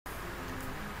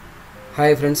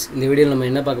Hi friends, இந்த வீடியோல நம்ம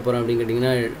என்ன பார்க்க போறோம் அப்படினு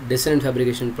கேட்டிங்கனா design and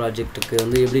fabrication projectக்கு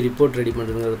வந்து எப்படி ரிப்போர்ட் ரெடி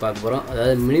பண்றதுங்கறத பார்க்க போறோம்.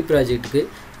 அதாவது மினி ப்ராஜெக்ட்க்கு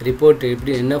ரிப்போர்ட்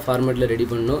எப்படி என்ன ஃபார்மட்ல ரெடி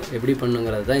பண்ணனும், எப்படி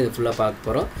பண்ணனும்ங்கறத தான் இது ஃபுல்லா பார்க்க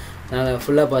போறோம். நான்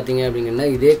ஃபுல்லா பாத்தீங்க அப்படிங்கனா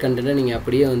இதே கண்டென்ட்ட நீங்க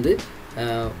அப்படியே வந்து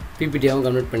PPT-ஆவும்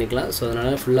கன்வர்ட் பண்ணிக்கலாம். சோ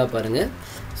அதனால ஃபுல்லா பாருங்க.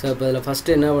 சோ இப்போ இதல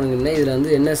ஃபர்ஸ்ட் என்ன பண்ணுங்கன்னா இதுல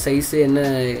வந்து என்ன சைஸ் என்ன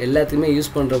எல்லாத்துக்குமே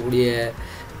யூஸ் பண்றக்கூடிய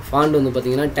font வந்து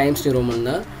பாத்தீங்கன்னா டைம்ஸ் நியூ ரோமன்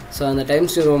தான். சோ அந்த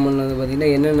டைம்ஸ் நியூ ரோமன் வந்து பாத்தீங்கன்னா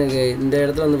என்னன்னு இந்த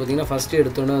இடத்துல வந்து பாத்தீங்கன்னா ஃபர்ஸ்ட்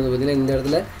எடுத்தோனே வந்து பாத்தீங்கன்னா இந்த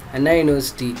இடத்துல அண்ணா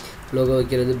யுனிவர்சிட்டி லோகோ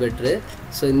வைக்கிறது பெட்டர்.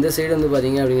 சோ இந்த சைடு வந்து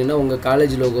பாத்தீங்க அப்படினா உங்க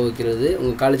காலேஜ் லோகோ வைக்கிறது,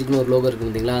 உங்க காலேஜுக்கு ஒரு லோகோ இருக்கு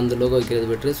பாத்தீங்களா, அந்த லோகோ வைக்கிறது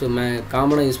பெட்டர். சோ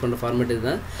காமனா யூஸ் பண்ற ஃபார்மட்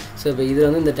இதுதான். சோ இப்போ இது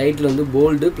வந்து இந்த டைட்டில் வந்து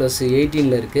போல்ட்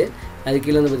 +18ல இருக்கு. அது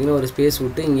கீழ வந்து பாத்தீங்கன்னா ஒரு ஸ்பேஸ்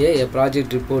விட்டு இங்க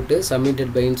ப்ராஜெக்ட் ரிப்போர்ட்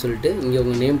சப்மிட்டட் பைன்னு சொல்லிட்டு இங்க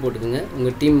உங்க நேம் போட்டுக்கங்க.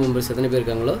 உங்க டீம் மெம்பர்ஸ் எத்தனை பேர்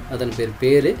இருக்காங்களோ அத்தனை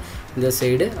பேர் இந்த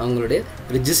சைடு அவங்களுடைய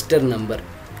ரெஜிஸ்டர் நம்பர்.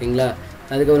 ஓகேங்களா?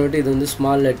 அதுக்கு அப்புறம் இது வந்து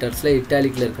ஸ்மால் லெட்டர்ஸ்ல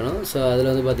இட்டாலிக்ல இருக்கணும். சோ அதுல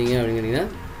வந்து பாத்தீங்க அப்படிங்கறீனா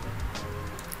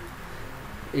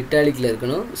இட்டாலிக்ல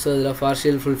இருக்கணும். சோ இதுல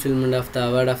partial fulfillment of the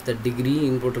award of the degree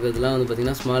input இருக்குதுலாம் வந்து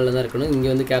பாத்தீங்கன்னா ஸ்மால்ல தான் இருக்கணும். இங்க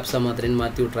வந்து கேப்ஸா மாத்துறேன்னு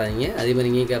மாத்தி விட்டுறாதீங்க. அதே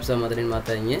மாதிரி இங்க கேப்ஸா மாத்துறேன்னு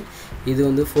மாத்தாதீங்க. இது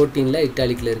வந்து 14ல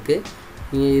இட்டாலிக்ல இருக்கு.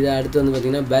 இது அடுத்து வந்து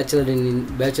பாத்தீங்கன்னா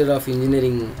பேச்சுலர் ஆஃப்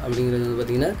இன்ஜினியரிங் அப்படிங்கிறது வந்து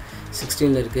பாத்தீங்கன்னா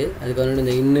 16ல இருக்கு. அதுக்கு அப்புறம்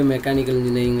இந்த இன்ன மெக்கானிக்கல்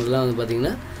இன்ஜினியரிங் எல்லாம் வந்து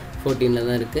பாத்தீங்கன்னா 14ல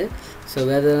தான் இருக்கு. சோ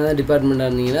வேற ஏதாவது டிபார்ட்மென்ட்டா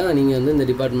இருந்தீங்கன்னா நீங்க வந்து இந்த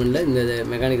டிபார்ட்மென்ட்ல இந்த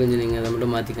மெக்கானிக்கல் இன்ஜினியரிங் அத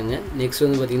மட்டும் மாத்திக்கங்க. நெக்ஸ்ட்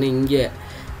வந்து பாத்தீங்கன்னா இங்க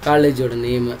காலேஜோட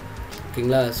நேம்.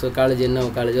 ஓகேங்களா? சோ காலேஜ் என்ன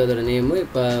காலேஜோ அதோட நேம்.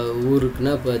 இப்போ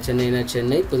ஊருக்குனா இப்போ சென்னைனா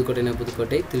சென்னை, புதுக்கோட்டைனா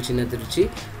புதுக்கோட்டை, திருச்சினா திருச்சி,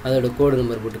 அதோட கோட்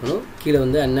நம்பர் போட்டுக்கணும். கீழ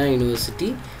வந்து அண்ணா யுனிவர்சிட்டி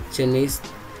சென்னை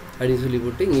அப்படி சொல்லி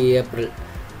போட்டு இங்க ஏப்ரல்.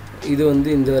 இது வந்து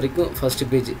இந்த வரைக்கும் ஃபர்ஸ்ட்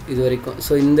பேஜ் இது வரைக்கும்.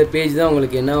 சோ இந்த பேஜ் தான்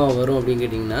உங்களுக்கு என்னவா வரும் அப்படி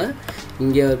கேட்டிங்கனா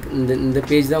இங்க இந்த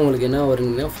பேஜ் தான் உங்களுக்கு என்ன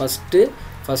வரும்னா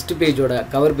ஃபர்ஸ்ட் பேஜோட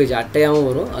கவர் பேஜ் அட்டையாவும்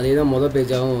வரும். அதே தான் முதல்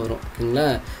பேஜாவும் வரும். ஓகேங்களா?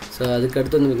 சோ அதுக்கு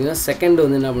அடுத்து வந்து பாத்தீங்கன்னா செகண்ட்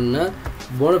வந்து என்ன பண்ணனும்னா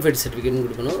போனஃபைட் சர்டிபிகேட்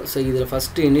கொடுக்கணும். சோ இதுல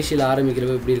ஃபர்ஸ்ட் இனிஷியல்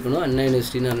ஆரம்பிக்கிறப்ப எப்படி இருக்கணும், அண்ணா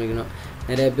யுனிவர்சிட்டின்னு ஆரம்பிக்கணும்.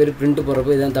 நிறைய பேர் பிரிண்ட்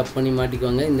போறப்ப இதான் தப்பு பண்ணி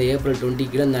மாட்டிக்குவாங்க. இந்த ஏப்ரல் 20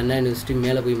 கீழ அந்த அண்ணா யுனிவர்சிட்டி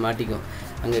மேல போய் மாட்டிக்கும்.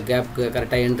 அங்க கேப்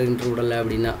கரெக்ட்டா என்டர் விடல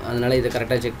அப்படினா அதனால இத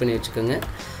கரெக்ட்டா செக் பண்ணி வெச்சுக்கோங்க.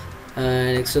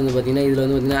 நெக்ஸ்ட் வந்து பாத்தீங்கன்னா இதுல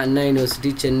வந்து பாத்தீங்கன்னா அண்ணா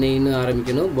யுனிவர்சிட்டி சென்னைன்னு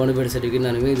ஆரம்பிக்கணும். போனஃபைட் சர்டிபிகேட்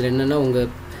ஆரம்பிக்கணும். இதுல என்னன்னா உங்க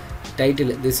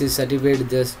title this is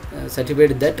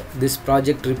certified that this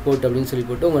project report அப்படினு சொல்லி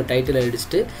போட்டு உங்க டைட்டில்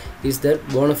அடிச்சிட்டு is that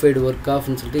bona fide work of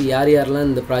னு சொல்லிட்டு யாரெல்லாம்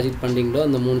இந்த ப்ராஜெக்ட் பண்றீங்களோ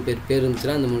அந்த மூணு பேர்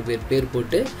இருந்துச்சுனா அந்த மூணு பேர்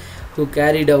போட்டு who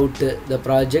carried out the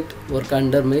project work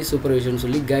under my supervision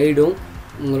சொல்லி கைடும்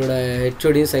உங்களோட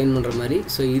ஹெச்ஓடியும் சைன் பண்ற மாதிரி.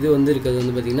 சோ இது வந்து இருக்குது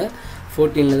வந்து பாத்தீங்கன்னா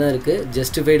 14ல தான் இருக்கு.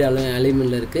 ஜஸ்டிஃபைட்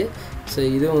அலைன்மென்ட்ல இருக்கு. சோ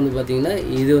இது வந்து பாத்தீங்கன்னா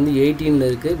இது வந்து 18ல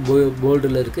இருக்கு,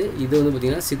 போல்ட்ல இருக்கு. இது வந்து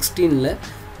பாத்தீங்கன்னா 16ல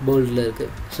போல்ட்ல இருக்கு.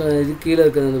 சோ இது கீழ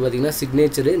இருக்குது வந்து பாத்தீங்கன்னா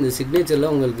சிக்னேச்சர். இந்த சிக்னேச்சர்ல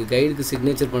உங்களுக்கு கைடுக்கு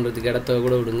சிக்னேச்சர் பண்றதுக்கு இடத்த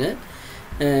கூட விடுங்க.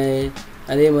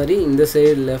 அதே மாதிரி இந்த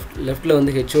சைடு லெஃப்ட்ல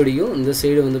வந்து ஹெச்ஓடியும் இந்த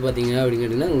சைடு வந்து பாத்தீங்க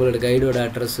அப்படிங்கறீனா உங்களோட கைடோட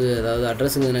அட்ரஸ், அதாவது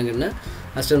அட்ரஸ்ங்க என்னன்னா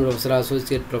அசிஸ்டன்ட் ப்ரொஃபஸரா,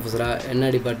 அசோசியேட் ப்ரொஃபஸரா, என்ன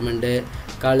டிபார்ட்மென்ட்,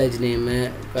 காலேஜ் நேம்,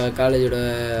 காலேஜோட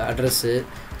அட்ரஸ்,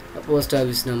 போஸ்ட்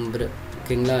ஆபீஸ் நம்பர்.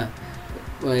 ஓகேங்களா?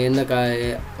 என்ன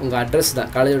உங்க அட்ரஸ் தான்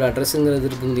காலேஜோட அட்ரஸ்ங்கிறது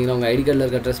இருக்குங்களா, உங்க ஐடி கார்டுல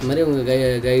இருக்க அட்ரஸ் மாதிரி உங்க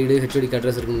கைடு ஹெச்ஓடி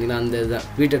அட்ரஸ் இருக்குங்களா, அந்த இதுதான்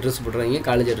வீட் அட்ரஸ் போடுறாங்க,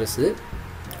 காலேஜ் அட்ரஸ்.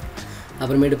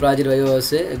 அப்புறமேட்டு ப்ராஜெக்ட்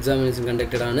வைவாஸ் எக்ஸாமினேஷன்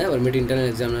கண்டக்டட் ஆன அப்புறமேட்டு இன்டர்னல்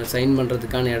எக்ஸாமினர் சைன்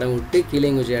பண்றதுக்கான இடம் விட்டு கீழே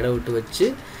கொஞ்சம் இடம் விட்டு வச்சு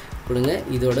கொடுங்க.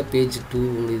 இதோட பேஜ் 2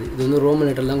 முடியுது. இது வந்து ரோமன்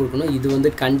லெட்டர்ல தான் கொடுக்கணும். இது வந்து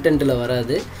கண்டென்ட்ல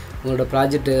வராது. உங்களோட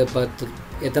ப்ராஜெக்ட்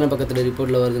எத்தனை பக்கத்துல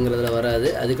ரிப்போர்ட்ல வருதுங்கிறதுல வராது.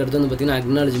 அதுக்கு அடுத்து வந்து பாத்தீங்கன்னா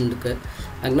அக்னாலஜ்மென்ட்க்கு.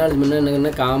 அக்னாலஜ்மென்ட்னா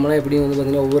என்னன்னா காமனா எப்படி வந்து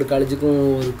பாத்தீங்கன்னா ஒவ்வொரு காலேஜுக்கும்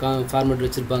ஒரு ஃபார்மட்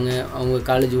வச்சிருப்பாங்க. அவங்க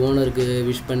காலேஜ் ஓனருக்கு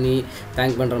விஷ் பண்ணி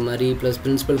தேங்க் பண்ற மாதிரி, ப்ளஸ்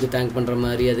பிரின்சிபலுக்கு தேங்க் பண்ற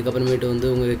மாதிரி, அதுக்கு அப்புறமேட்டு வந்து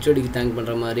உங்க ஹெச்ஓடிக்கு தேங்க்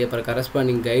பண்ற மாதிரி, அப்புறம்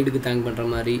கரஸ்பாண்டிங் கைடுக்கு தேங்க் பண்ற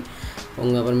மாதிரி,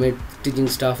 உங்க அப்புறமேட்டு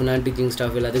டீச்சிங் ஸ்டாஃப், நான் டீச்சிங்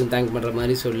ஸ்டாஃப் எல்லாத்துக்கும் தேங்க் பண்ற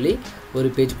மாதிரி சொல்லி ஒரு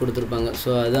பேஜ் கொடுத்திருப்பாங்க. சோ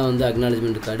அதான் வந்து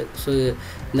அக்னாலஜ்மென்ட் கார்டு. சோ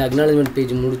இந்த அக்னாலஜ்மென்ட்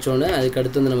பேஜ் முடிச்சோனே அதுக்கு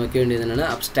அடுத்து வந்து நம்ம வைக்க வேண்டியது என்னன்னா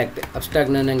அப்ஸ்ட்ராக்ட்.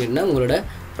 அப்ஸ்ட்ராக்ட்னா என்னன்னா உங்களோட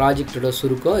ப்ராஜெக்ட்டோட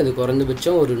சுருக்கம். இது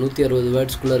குறைந்தபட்சம் ஒரு 160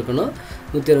 வேர்ட்ஸ்க்குள்ள இருக்கணும்.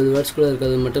 160 வேர்ட்ஸ்க்குள்ள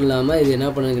இருக்கிறது மட்டும் இல்லாம இது என்ன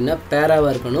பண்ணுங்கன்னா பேராவா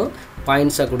இருக்கணும்.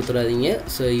 பாயிண்ட்ஸா கொடுத்துறாதீங்க.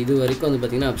 சோ இது வரைக்கும் வந்து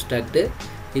பாத்தீங்கன்னா அப்ஸ்ட்ராக்ட்.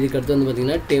 இதுக்கு அடுத்து வந்து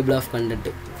பாத்தீங்கன்னா டேபிள் ஆஃப் கண்டென்ட்.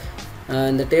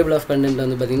 இந்த டேபிள் ஆஃப் கண்டென்ட்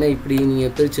வந்து பாத்தீங்கன்னா இப்படி நீங்க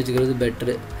பிரிச்சு வச்சுக்கிறது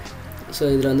பெட்டர். சோ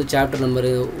இதுல வந்து சாப்டர் நம்பர்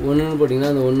 1ன்னு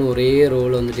போடிங்கன்னா அந்த 1 ஒரே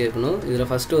ரோல வந்துட்டே இருக்கணும். இதுல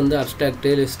ஃபர்ஸ்ட் வந்து abstract,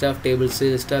 list of tables,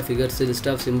 list of figures, list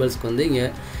of சிம்பல்ஸ்க்கு வந்து இங்க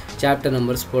சாப்டர்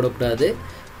நம்பர்ஸ் போடக்கூடாது.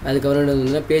 அதுக்கு அப்புறம்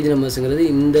வந்து பேஜ் நம்பர்ஸ்ங்கிறது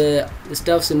இந்த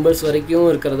லிஸ்ட் ஆஃப் சிம்பல்ஸ் வரைக்கும்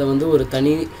இருக்கிறத வந்து ஒரு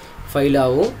தனி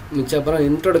ஃபைலாவும், மிச்ச அப்புறம்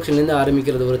இன்ட்ரோடக்ஷன்ல இருந்து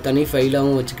ஆரம்பிக்கிறது ஒரு தனி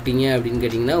ஃபைலாவும் வச்சுக்கிட்டீங்க அப்படின்னு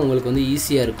கேட்டிங்கன்னா உங்களுக்கு வந்து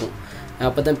ஈஸியா இருக்கும்.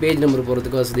 அப்பதான் பேஜ் நம்பர்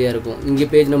போறதுக்கு வசதியா இருக்கும். இங்க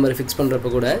பேஜ்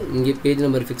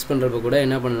நம்பர் ஃபிக்ஸ் பண்றப்ப கூட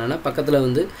என்ன பண்ணலாம்னா பக்கத்துல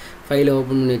வந்து ஃபைலை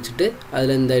ஓபன் பண்ணி வச்சிட்டு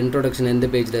அதுல இந்த இன்ட்ரோடக்ஷன் எந்த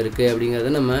பேஜ்ல இருக்கு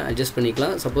அப்படிங்கறத நம்ம அட்ஜஸ்ட்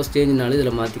பண்ணிக்கலாம். சப்போஸ் சேஞ்ச்னாலும்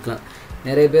இதல மாத்திக்கலாம்.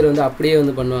 நிறைய பேர் வந்து அப்படியே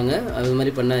வந்து பண்ணுவாங்க, அது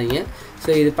மாதிரி பண்ணாதீங்க. ஸோ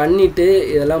இது பண்ணிவிட்டு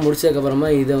இதெல்லாம் முடிச்சதுக்கப்புறமா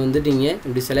இதை வந்துட்டு நீங்கள்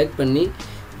இப்படி செலக்ட் பண்ணி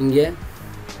இங்கே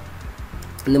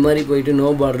இந்த மாதிரி போயிட்டு நோ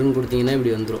பார்டர்னு கொடுத்தீங்கன்னா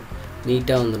இப்படி வந்துடும்,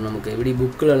 நீட்டாக வந்துடும். நமக்கு எப்படி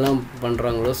புக்கிலலாம்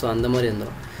பண்ணுறாங்களோ ஸோ அந்த மாதிரி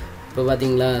வந்துடும். இப்போ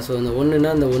பார்த்தீங்களா, ஸோ அந்த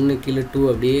 1னா அந்த 1 கீழே 2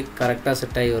 அப்படியே கரெக்டாக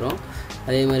செட் ஆகி வரும்.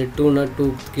 அதே மாதிரி 2னா 2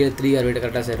 கீழே 3 அப்படியே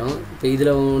கரெக்டாக செட் ஆகும். இப்போ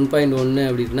இதில் 1.1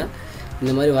 அப்படின்னா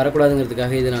இந்த மாதிரி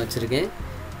வரக்கூடாதுங்கிறதுக்காக இதை நான் வச்சுருக்கேன்.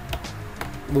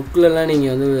 புக்கிலலாம்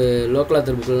நீங்கள் வந்து லோக்கல்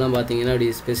ஆத்தர் புக்கிலலாம் பார்த்தீங்கன்னா அப்படி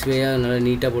ஸ்பெசிஃபையாக நல்லா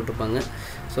நீட்டாக போட்டிருப்பாங்க.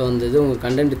 ஸோ அந்த இது உங்கள்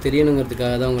கண்டென்ட்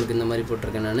தெரியணுங்கிறதுக்காக தான் உங்களுக்கு இந்த மாதிரி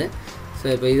போட்டிருக்கேன் நான். ஸோ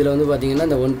இப்போ இதில் வந்து பார்த்தீங்கன்னா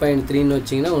இந்த 1.3ன்னு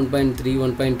வச்சிங்கன்னா 1.3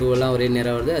 1.2 எல்லாம் ஒரே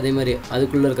நேராக வருது. அதே மாதிரி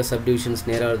அதுக்குள்ளே இருக்க சப்டிவிஷன்ஸ்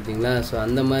நேராக வருதுங்களா. ஸோ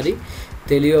அந்த மாதிரி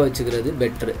தெளிவாக வச்சுக்கிறது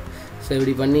பெட்ரு. ஸோ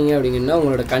இப்படி பண்ணிங்க அப்படிங்கன்னா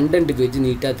உங்களோட கண்டென்ட் பேஜ்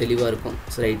நீட்டாக தெளிவாக இருக்கும்.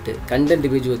 So right, content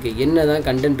page okay. என்ன தான்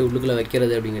கண்டென்ட் உள்ளுக்குள்ளே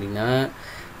வைக்கிறது அப்படிங்கிறீங்கன்னா,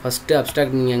 ஃபஸ்ட்டு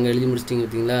அப்ஸ்ட்ராக்ட் நீங்கள் அங்கே எழுதி முடிச்சிட்டிங்க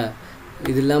பார்த்தீங்களா.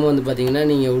 இது இல்லாமல் வந்து பார்த்தீங்கன்னா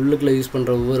நீங்கள் உள்ளுக்குள்ளே யூஸ்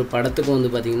பண்ணுற ஒவ்வொரு படத்துக்கும் வந்து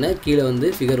பார்த்தீங்கன்னா கீழே வந்து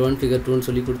figure 1 figure 2ன்னு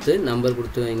சொல்லி கொடுத்து நம்பர்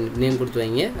கொடுத்து வைங்க, நேம் கொடுத்து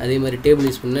வைங்க. அதே மாதிரி டேபிள்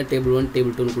யூஸ் பண்ணால் table 1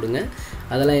 table 2ன்னு கொடுங்க.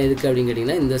 அதெல்லாம் எதுக்கு அப்படின்னு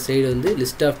கேட்டிங்கன்னா, இந்த சைடு வந்து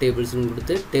லிஸ்ட் ஆஃப் டேபிள்ஸ்னு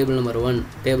கொடுத்து டேபிள் நம்பர் 1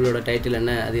 டேபிளோட டைட்டில்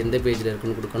என்ன, அது எந்த பேஜில்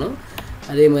இருக்குன்னு கொடுக்கணும்.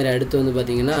 அதே மாதிரி அடுத்து வந்து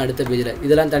பார்த்தீங்கன்னா அடுத்த பேஜில்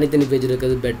இதெல்லாம் தனித்தனி பேஜில்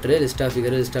இருக்கிறது பெட்ரு. List of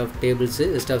figure, list of tables,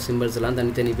 list of symbols எல்லாம்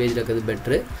தனித்தனி பேஜில் இருக்கிறது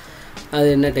பெட்ரு. அது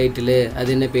என்ன டைட்டிலு, அது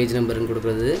என்ன பேஜ் நம்பருன்னு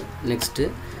கொடுக்குறது. நெக்ஸ்ட்டு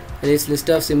அதே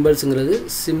லிஸ்ட் ஆஃப் சிம்பிள்ஸுங்கிறது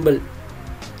சிம்பிள்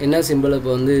என்ன சிம்பிள்.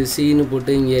 இப்போ வந்து சின்னு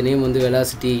போட்டு இங்கே நேம் வந்து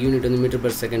வெலாசிட்டி, யூனிட் வந்து metre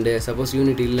per second. Suppose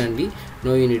unit இல்லாண்டி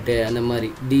no unit அந்த மாதிரி.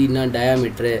 டின்னா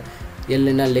டயாமீட்ரு,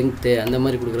 எல்னா லெங்க்த்து அந்த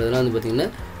மாதிரி கொடுக்குறதுலாம் வந்து பார்த்திங்கன்னா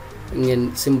இங்கே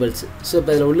சிம்பிள்ஸ். ஸோ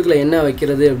இப்போ அதில் உள்ளுக்குள்ள என்ன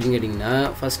வைக்கிறது அப்படின்னு கேட்டிங்கன்னா,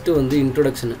 ஃபஸ்ட்டு வந்து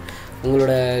இன்ட்ரொடக்ஷனு,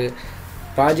 உங்களோட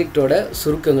ப்ராஜெக்டோட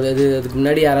சுருக்கங்கள். அதுக்கு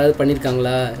முன்னாடி யாராவது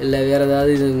பண்ணியிருக்காங்களா, இல்லை வேறு ஏதாவது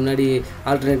இதுக்கு முன்னாடி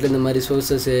ஆல்டர்னேட்டில் இந்த மாதிரி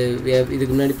சோர்ஸஸ்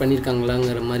இதுக்கு முன்னாடி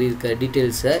பண்ணியிருக்காங்களாங்கிற மாதிரி இருக்க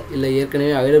டீட்டெயில்ஸை, இல்லை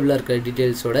ஏற்கனவே அவைலபிளாக இருக்க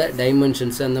டீட்டெயில்ஸோட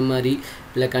டைமென்ஷன்ஸ் அந்த மாதிரி,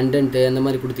 இல்லை கண்டென்ட்டு அந்த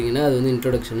மாதிரி கொடுத்தீங்கன்னா அது வந்து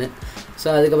இன்ட்ரொடக்ஷனு. ஸோ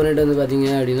அதுக்கப்புறமேட்டு வந்து பார்த்திங்க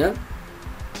அப்படின்னா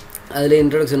அதில்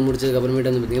இன்ட்ரொடக்ஷன்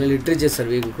முடிச்சதுக்கப்புறமேட்டு வந்து பார்த்திங்கன்னா லிட்ரேச்சர்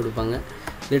சர்வே கொடுப்பாங்க.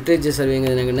 லிட்ரேச்சர்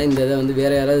சர்வேங்கிறது என்னங்கன்னா, இந்த இதை வந்து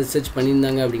வேறு யாராவது ரிசர்ச்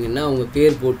பண்ணியிருந்தாங்க அப்படிங்கன்னா அவங்க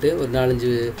பேர் போட்டு ஒரு 4-5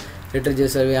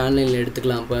 லிட்ரேச்சர் சர்வே ஆன்லைனில்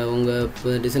எடுத்துக்கலாம். இப்போ உங்கள்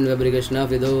இப்போ டிசைன் ஃபேப்ரிகேஷன்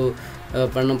ஆஃப் ஏதோ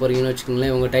பண்ண போகிறீங்கன்னு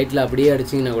வச்சுக்கோங்களேன், உங்கள் டைட்டில் அப்படியே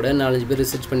அடிச்சிங்கன்னா கூட 4-5 பேர்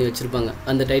ரிசர்ச் பண்ணி வச்சுருப்பாங்க.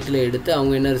 அந்த டைட்டிலை எடுத்து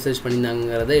அவங்க என்ன ரிசர்ச்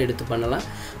பண்ணியிருந்தாங்கிறத எடுத்து பண்ணலாம்.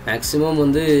 மேக்ஸிமம்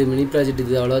வந்து மினி ப்ராஜெக்ட்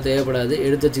இது அவ்வளோவா தேவைப்படாது.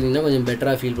 எடுத்து வச்சிங்கன்னா கொஞ்சம்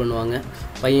பெட்டராக ஃபீல் பண்ணுவாங்க,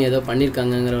 பையன் ஏதோ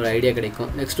பண்ணியிருக்காங்கங்கிற ஒரு ஐடியா கிடைக்கும்.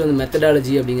 நெக்ஸ்ட் வந்து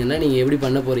மெத்தடாலஜி அப்படிங்கன்னா, நீங்கள் எப்படி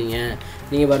பண்ண போகிறீங்க,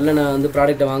 நீங்கள் வரல நான் வந்து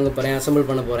ப்ராடக்ட்டை வாங்க போகிறேன், அசம்பிள்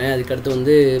பண்ண போகிறேன், அதுக்கடுத்து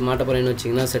வந்து மாட்ட போகிறேன்னு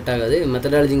வச்சிங்கன்னா செட் ஆகாது.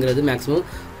 மெத்தடாலஜிங்கிறது மேக்ஸிமம்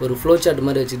ஒரு ஃப்ளோ சார்ட்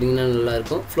மாதிரி வச்சுக்கிட்டிங்கன்னா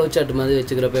நல்லாயிருக்கும். ஃப்ளோ சார்ட் மாதிரி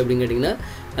வச்சுக்கிறப்ப எப்படின்னு கேட்டிங்கன்னா,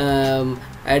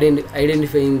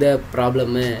 ஐடென்டிஃபைங் த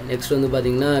ப்ராப்ளமு, நெக்ஸ்ட் வந்து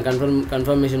பார்த்திங்கன்னா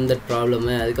கன்ஃபர்மேஷன் தட்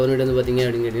ப்ராப்ளமு, அதுக்கப்புறமேட்டு வந்து பார்த்திங்க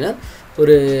அப்படின்னு கேட்டிங்கன்னா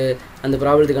ஒரு அந்த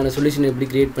ப்ராப்ளத்துக்கான சொல்யூஷன் எப்படி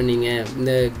க்ரியேட் பண்ணிங்க,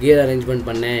 இந்த கியர் அரேஞ்ச்மெண்ட்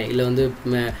பண்ணேன், இல்லை வந்து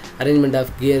arrangement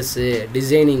of gears,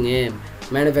 designing,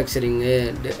 manufacturing,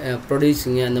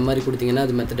 ப்ரொடியூஸிங்கு அந்த மாதிரி கொடுத்திங்கன்னா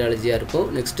அது மெத்தடாலஜியாக இருக்கும்.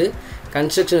 நெக்ஸ்ட்டு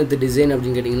கன்ஸ்ட்ரக்ஷன் வித் டிசைன்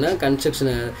அப்படின்னு கேட்டிங்கன்னா,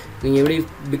 கன்ஸ்ட்ரக்ஷனை நீங்கள் எப்படி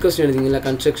பிகாஸ் எழுதிங்களா,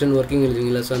 கன்ஸ்ட்ரக்ஷன் ஒர்க்கிங்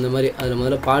எழுதிங்களா, ஸோ அந்த மாதிரி அதில்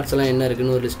முதல்ல பார்ட்ஸ் எல்லாம் என்ன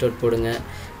இருக்குதுன்னு ஒரு லிஸ்ட் அவுட் போடுங்க.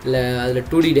 இல்லை அதில்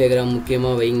 2D டயக்ராம்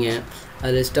முக்கியமாக வைங்க,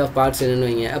 அது லிஸ்ட் ஆஃப் பார்ட்ஸ் என்னென்னு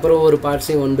வைங்க. அப்புறம் ஒரு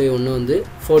பார்ட்ஸையும் 1 by 1 வந்து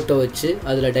ஃபோட்டோ வச்சு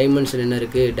அதில் டைமென்ஷன் என்ன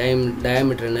இருக்குது,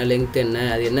 டயாமீட்டர் என்ன, லெங்த் என்ன,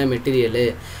 அது என்ன மெட்டீரியலு,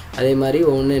 அதே மாதிரி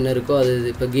ஒன்று என்ன இருக்கோ அது.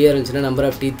 இப்போ கியர் இருந்துச்சுன்னா நம்பர்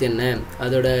ஆஃப் டீத் என்ன,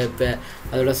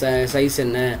 அதோட சைஸ்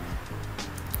என்ன,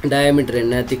 டயாமீட்டர்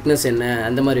என்ன, திக்னஸ் என்ன,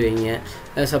 அந்த மாதிரி வைங்க.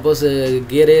 சப்போஸ்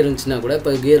கியரே இருந்துச்சுன்னா கூட,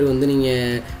 இப்போ கியர் வந்து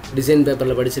நீங்கள் டிசைன்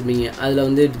பேப்பரில் படிச்சிருப்பீங்க, அதில்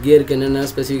வந்து கியருக்கு என்னென்ன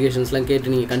ஸ்பெசிஃபிகேஷன்ஸ்லாம்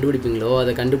கேட்டு நீங்கள் கண்டுபிடிப்பீங்களோ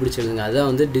அதை கண்டுபிடிச்சிருங்க. அதுதான்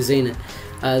வந்து டிசைனு,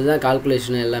 அதுதான்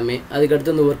கால்குலேஷன் எல்லாமே.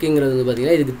 அதுக்கடுத்து வந்து ஒர்க்கிங்கிறது வந்து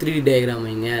பார்த்திங்கன்னா இதுக்கு 3D டயக்ராம்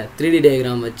வைங்க. 3D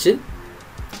டயக்ராம் வச்சு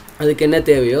அதுக்கு என்ன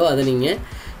தேவையோ அதை நீங்கள்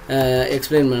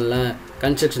எக்ஸ்பிளைன் பண்ணலாம்.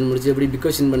 கன்ஸ்ட்ரக்ஷன் முடிச்சு எப்படி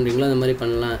பிகோஷன் பண்ணுறீங்களோ அந்த மாதிரி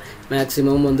பண்ணலாம்.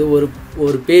 மேக்ஸிமம் வந்து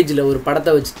ஒரு பேஜில் ஒரு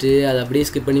படத்தை வச்சுட்டு அதை அப்படியே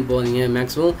ஸ்கிப் பண்ணி போவீங்க.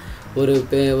 மேக்ஸிமம்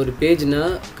ஒரு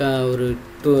பேஜ்னால் ஒரு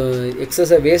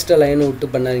எக்ஸஸாக வேஸ்ட்டாக லைனை விட்டு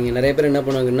பண்ணாதீங்க. நிறைய பேர் என்ன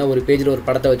பண்ணுவாங்கன்னா, ஒரு பேஜில் ஒரு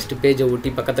படத்தை வச்சுட்டு பேஜை ஒட்டி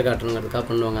பக்கத்தை காட்டணுங்கிறதுக்காக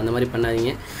பண்ணுவாங்க. அந்த மாதிரி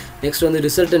பண்ணாதீங்க. நெக்ஸ்ட் வந்து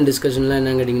ரிசல்ட் அண்ட் டிஸ்கஷன்லாம்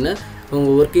என்னன்னு கேட்டிங்கன்னா,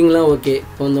 உங்கள் ஒர்க்கிங்லாம் ஓகே.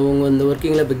 இப்போ உங்கள் இந்த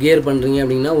ஒர்க்கிங்கில் இப்போ கியர் பண்ணுறீங்க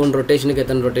அப்படின்னா 1 ரொட்டேஷனுக்கு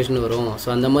எத்தனை ரொட்டேஷன் வரும், ஸோ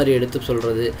அந்த மாதிரி எடுத்து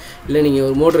சொல்கிறது. இல்லை நீங்கள்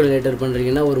ஒரு மோட்டர் ரிலேட்டட்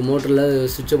பண்ணுறீங்கன்னா, ஒரு மோட்டரில்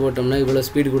சுவிட்சை போட்டோம்னா இவ்வளோ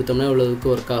ஸ்பீடு கொடுத்தோம்னா இவ்வளோவுக்கு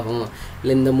ஒர்க் ஆகும்,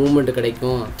 இல்லை இந்த மூவ்மெண்ட்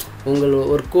கிடைக்கும், உங்கள்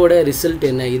ஒர்க்கோட ரிசல்ட்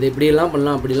என்ன, இது இப்படியெல்லாம்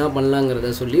பண்ணலாம் அப்படிலாம்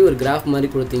பண்ணலாங்கிறத சொல்லி ஒரு கிராஃப் மாதிரி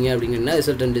கொடுத்தீங்க அப்படிங்கன்னா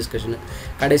ரிசல்ட் அண்ட் டிஸ்கஷனு.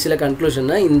 கடைசியில்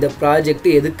கன்க்ளூஷன்னா, இந்த ப்ராஜெக்ட்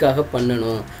எதுக்காக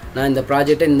பண்ணணும், நான் இந்த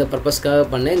ப்ராஜெக்டை இந்த பர்பஸ்க்காக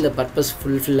பண்ணேன், இந்த பர்பஸ்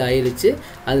ஃபுல்ஃபில் ஆயிடுச்சு,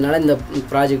 அதனால் இந்த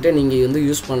ப்ராஜெக்டை நீங்கள் வந்து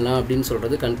யூஸ் பண்ணலாம் அப்படின்னு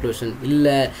சொல்கிறது கன்க்ளூஷன்.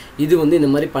 இல்லை இது வந்து இந்த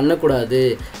மாதிரி பண்ணக்கூடாது,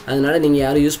 அதனால் நீங்கள்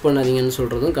யாரும் யூஸ் பண்ணாதீங்கன்னு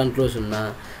சொல்கிறதும் கன்க்ளூஷன்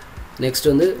தான்.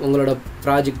 நெக்ஸ்ட் வந்து உங்களோட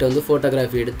ப்ராஜெக்டை வந்து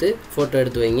ஃபோட்டோகிராஃபி எடுத்து ஃபோட்டோ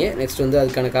எடுத்து வைங்க. நெக்ஸ்ட் வந்து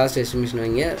அதுக்கான காஸ்ட் எஸ்டிமேஷன்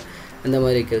வைங்க. அந்த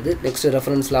மாதிரி வைக்கிறது. நெக்ஸ்ட்டு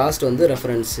ரெஃபரன்ஸ் லாஸ்ட் வந்து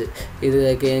ரெஃபரன்ஸு,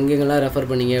 இதுக்கு எங்கெங்கெல்லாம் ரெஃபர்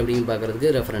பண்ணிங்க அப்படின்னு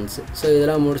பார்க்குறதுக்கு ரெஃபரன்ஸு. ஸோ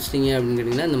இதெல்லாம் முடிச்சிட்டிங்க அப்படின்னு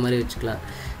கேட்டிங்கன்னா இந்த மாதிரி வச்சுக்கலாம்.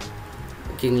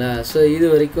 ஓகேங்களா? ஸோ இது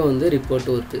வரைக்கும் வந்து ரிப்போர்ட்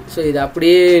ஒர்க்கு. ஸோ இது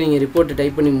அப்படியே நீங்கள் ரிப்போர்ட்டை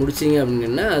டைப் பண்ணி முடிச்சிங்க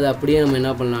அப்படின்னா அது அப்படியே நம்ம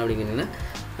என்ன பண்ணலாம் அப்படிங்கன்னா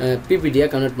பிபிடியாக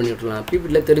கன்வெர்ட் பண்ணி விட்றலாம்.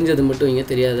 பிபிடியில் தெரிஞ்சது மட்டும் இங்கே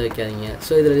தெரியாத வைக்காதீங்க.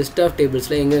 ஸோ இதில் லிஸ்ட் ஆஃப்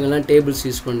டேபிள்ஸில் எங்கெங்கெல்லாம் டேபிள்ஸ்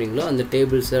யூஸ் பண்ணுறீங்களோ அந்த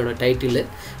டேபிள்ஸோட டைட்டில்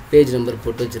பேஜ் நம்பர்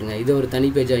போட்டு வச்சுருங்க. இது ஒரு தனி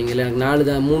பேஜ் வைங்க. இல்லை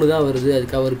எனக்கு 3 தான் வருது,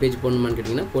 அதுக்காக ஒரு பேஜ் போடணுமான்னு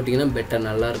கேட்டிங்கன்னா போட்டிங்கன்னா பெட்டர்,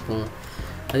 நல்லாயிருக்கும்.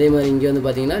 அதே மாதிரி இங்கே வந்து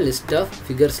பார்த்தீங்கன்னா லிஸ்ட் ஆஃப்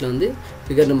ஃபிகர்ஸில் வந்து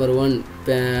ஃபிகர் நம்பர் 1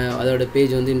 அதோட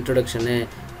பேஜ் வந்து இன்ட்ரொடக்ஷனு,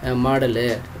 மாடலு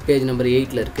பேஜ் நம்பர்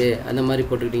 8 இருக்குது. அந்த மாதிரி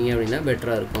போட்டுக்கிட்டிங்க அப்படின்னா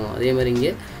பெட்டராக இருக்கும். அதே மாதிரி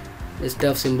இங்கே லிஸ்ட்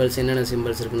ஆஃப் சிம்பிள்ஸ் என்னென்ன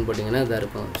சிம்பிள்ஸ் இருக்குன்னு போட்டிங்கன்னா இதாக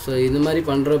இருக்கும். ஸோ இந்த மாதிரி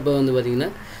பண்ணுறப்ப வந்து பார்த்திங்கன்னா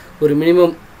ஒரு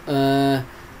மினிமம்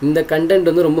இந்த கண்டென்ட்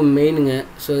வந்து ரொம்ப மெயினுங்க.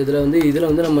 ஸோ இதில்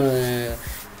வந்து நம்ம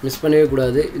மிஸ் பண்ணவே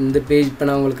கூடாது. இந்த பேஜ் இப்போ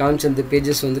நான் உங்களுக்கு காமிச்ச இந்த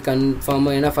பேஜஸ் வந்து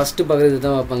கன்ஃபார்மாக, ஏன்னா ஃபஸ்ட்டு பார்க்குறது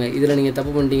தான் பார்ப்பாங்க. இதில் நீங்கள்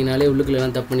தப்பு பண்ணிட்டீங்கனாலே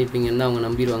உள்ளுக்குள்ளெல்லாம் தப்பு பண்ணியிருப்பீங்கன்னு அவங்க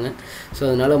நம்பிடுவாங்க. ஸோ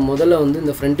அதனால் முதல்ல வந்து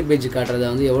இந்த ஃப்ரண்ட் பேஜ் காட்டுறதை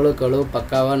வந்து எவ்வளோக்கு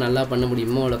பக்காவாக நல்லா பண்ண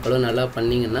முடியுமோ அவ்வளோக்கு நல்லா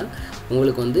பண்ணிங்கன்னா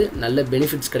உங்களுக்கு வந்து நல்ல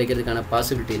பெனிஃபிட்ஸ் கிடைக்கிறதுக்கான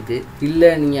பாசிபிலிட்டி இருக்குது. இல்லை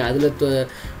நீங்கள் அதில்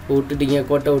விட்டுட்டீங்க,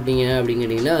 கோட்டை விட்டீங்க அப்படின்னு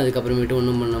கேட்டிங்கன்னா அதுக்கப்புறமேட்டு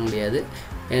ஒன்றும் பண்ண முடியாது.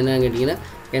 ஏன்னா கேட்டிங்கன்னா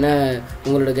ஏன்னா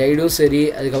உங்களோட கைடும் சரி,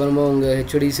 அதுக்கப்புறமா உங்கள்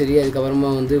ஹெச்ஓடி சரி, அதுக்கப்புறமா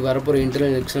வந்து வரப்போகிற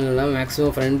இன்டர்னல் எக்ஸ்டர்னல்லாம்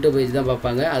மேக்ஸிமம் ஃப்ரண்ட் பேஜ் தான்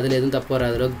பார்ப்பாங்க. அதில் எதுவும் தப்பு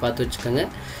வராத அளவுக்கு பார்த்து வச்சுக்கோங்க.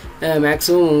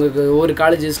 மேக்ஸிமம் உங்களுக்கு ஒவ்வொரு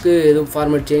காலேஜஸ்க்கு எதுவும்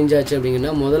ஃபார்மேட் சேஞ்ச் ஆச்சு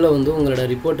அப்படிங்கன்னா முதல்ல வந்து உங்களோட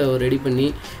ரிப்போர்ட்டை ரெடி பண்ணி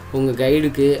உங்கள்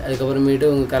கைடுக்கு, அதுக்கப்புறமேட்டு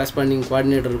உங்கள் கரஸ்பாண்டிங்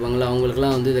கோஆர்டினேட்டர் இருப்பாங்களா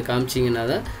அவங்களுக்குலாம் வந்து இதை காமிச்சிங்கன்னா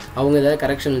தான் அவங்க எதாவது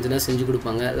கரெக்ஷன் வச்சுன்னா செஞ்சு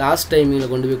கொடுப்பாங்க. லாஸ்ட்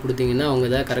டைமிங்கில் கொண்டு போய் கொடுத்தீங்கன்னா அவங்க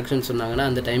எதாவது கரெக்ஷன் சொன்னாங்கன்னா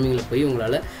அந்த டைமிங்கில் போய்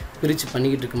உங்களால் பிரித்து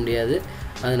பண்ணிக்கிட்டு இருக்க முடியாது.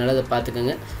 அதனால் அதை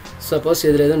பார்த்துக்கோங்க. சப்போஸ்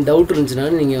இதில் எதுவும் டவுட்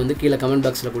இருந்துச்சுனாலும் நீங்கள் வந்து கீழே கமெண்ட்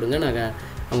பாக்ஸில் கொடுங்க, நான்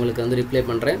உங்களுக்கு வந்து ரிப்ளை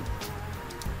பண்ணுறேன்.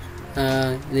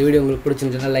 இந்த வீடியோ உங்களுக்கு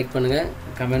பிடிச்சிருந்துச்சுன்னா லைக் பண்ணுங்கள்,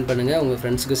 கமெண்ட் பண்ணுங்கள், உங்கள்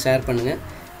ஃப்ரெண்ட்ஸுக்கு ஷேர் பண்ணுங்கள்.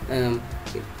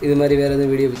 இது மாதிரி வேறு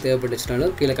எதுவும் வீடியோ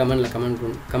தேவைப்பட்டுச்சுனாலும் கீழே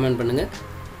கமெண்ட் பண்ணுங்கள்,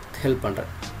 ஹெல்ப்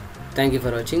பண்ணுறேன். தேங்க்யூ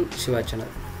ஃபார் வாட்சிங் சிவா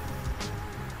சேனல்.